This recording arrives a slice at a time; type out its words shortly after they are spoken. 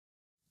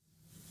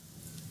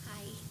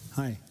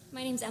Hi.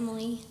 My name's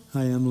Emily.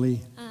 Hi, Emily.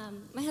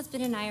 My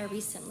husband and I are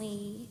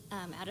recently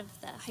out of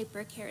the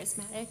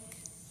hyper-charismatic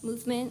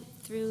movement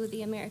through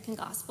the American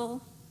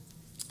gospel,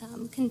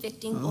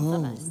 convicting both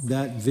of us.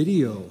 That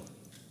video.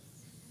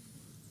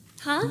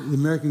 Huh? The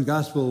American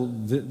gospel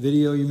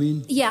video, you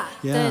mean? Yeah,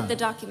 Yeah. The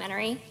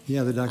documentary.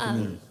 Yeah, the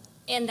documentary.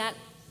 And that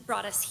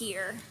brought us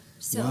here.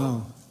 So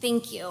Wow.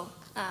 thank you.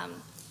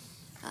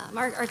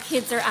 Our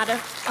kids are out of...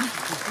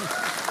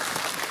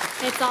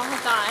 It's all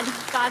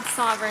God's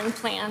sovereign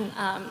plan.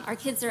 Our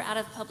kids are out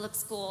of public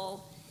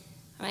school.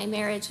 My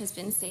marriage has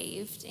been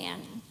saved,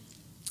 and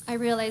I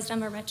realized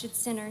I'm a wretched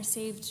sinner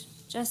saved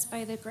just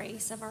by the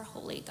grace of our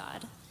holy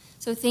God.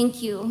 So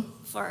thank you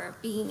for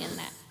being in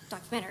that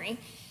documentary.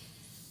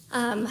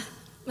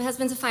 My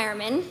husband's a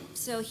fireman,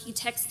 so he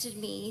texted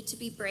me to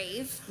be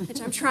brave, which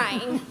I'm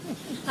trying,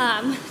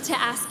 to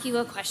ask you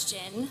a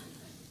question.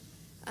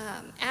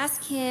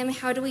 Ask him,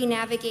 how do we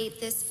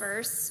navigate this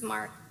verse,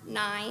 Mark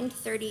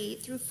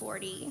 9:30 through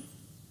 40,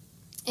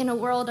 in a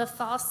world of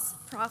false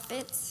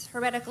prophets,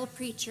 heretical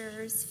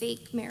preachers,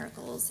 fake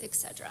miracles,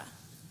 etc.?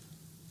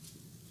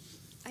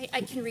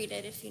 I can read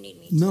it if you need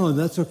me to. No,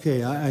 that's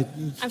okay.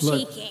 I'm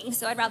shaking,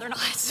 so I'd rather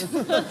not.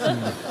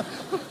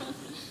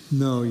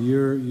 No,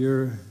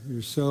 you're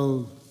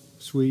so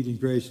sweet and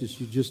gracious.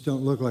 You just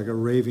don't look like a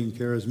raving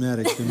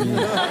charismatic to me.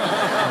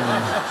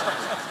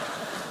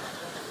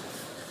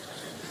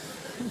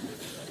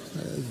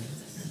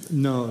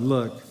 No,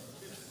 look.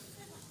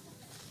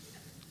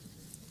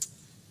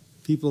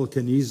 People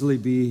can easily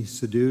be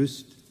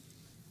seduced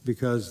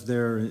because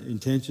their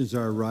intentions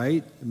are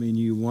right. I mean,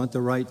 you want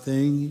the right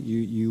thing.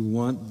 You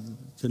want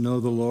to know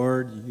the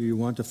Lord. You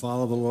want to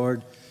follow the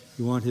Lord.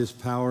 You want His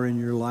power in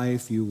your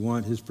life. You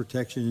want His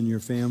protection in your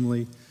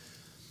family.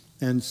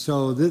 And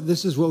so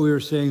this is what we were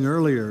saying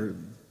earlier.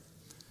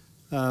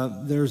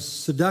 There's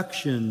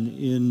seduction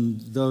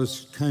in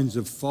those kinds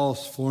of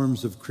false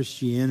forms of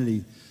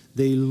Christianity.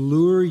 They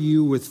lure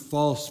you with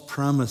false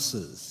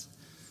promises.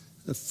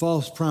 The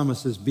false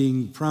promises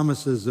being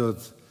promises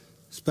of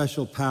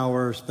special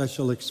power,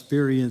 special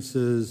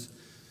experiences,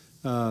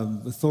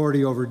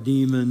 authority over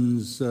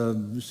demons,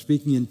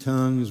 speaking in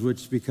tongues,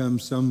 which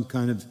becomes some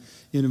kind of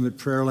intimate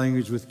prayer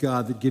language with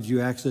God that gives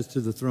you access to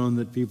the throne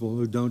that people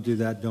who don't do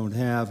that don't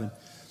have. And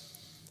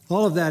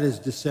all of that is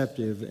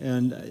deceptive.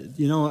 And,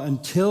 you know,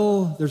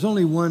 until there's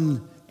only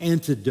one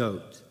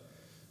antidote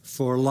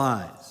for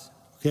lies,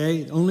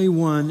 okay? Only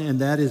one, and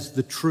that is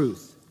the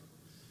truth.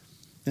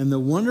 And the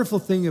wonderful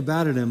thing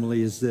about it,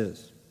 Emily, is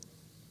this.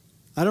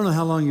 I don't know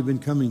how long you've been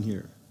coming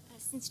here.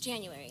 Since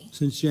January.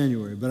 Since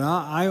January. But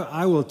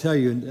I will tell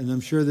you, and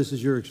I'm sure this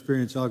is your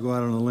experience, I'll go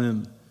out on a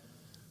limb.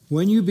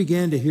 When you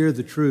began to hear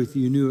the truth,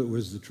 you knew it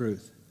was the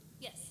truth.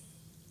 Yes.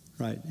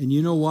 Right. And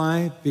you know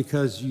why?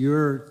 Because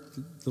you're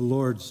the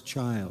Lord's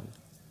child.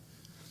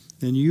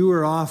 And you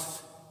were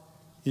off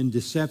in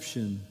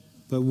deception,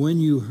 but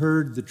when you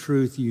heard the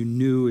truth, you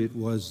knew it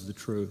was the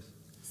truth.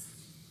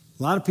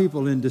 A lot of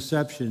people in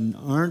deception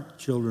aren't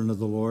children of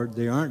the Lord.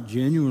 They aren't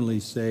genuinely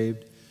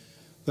saved.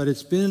 But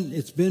it's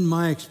been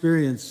my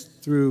experience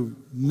through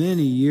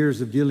many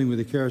years of dealing with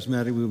the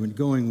charismatic movement,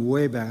 going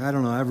way back. I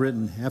don't know, I've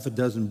written half a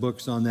dozen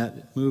books on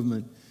that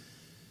movement,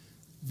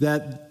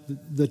 that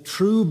the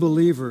true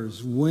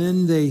believers,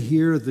 when they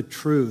hear the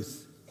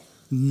truth,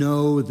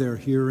 know they're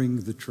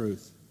hearing the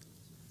truth.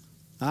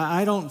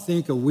 I don't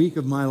think a week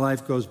of my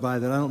life goes by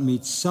that I don't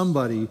meet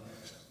somebody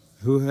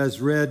who has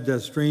read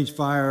Strange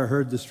Fire,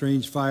 heard the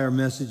Strange Fire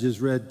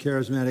messages, read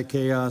Charismatic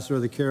Chaos or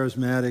the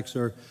Charismatics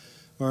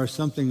or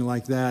something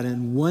like that.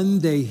 And when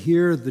they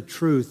hear the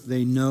truth,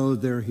 they know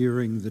they're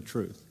hearing the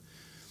truth.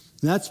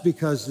 And that's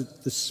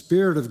because the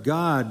Spirit of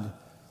God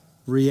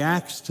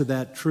reacts to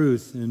that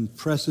truth and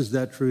presses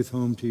that truth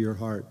home to your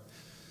heart.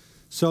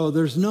 So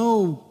there's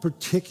no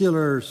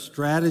particular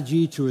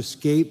strategy to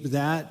escape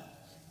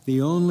that.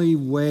 The only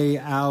way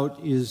out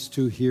is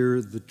to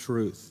hear the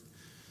truth.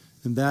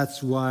 And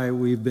that's why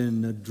we've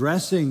been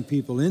addressing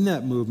people in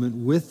that movement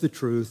with the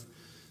truth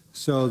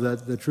so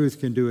that the truth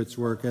can do its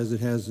work as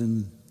it has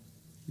in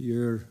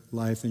your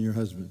life and your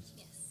husband's.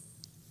 Yes.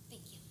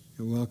 Thank you.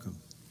 You're welcome.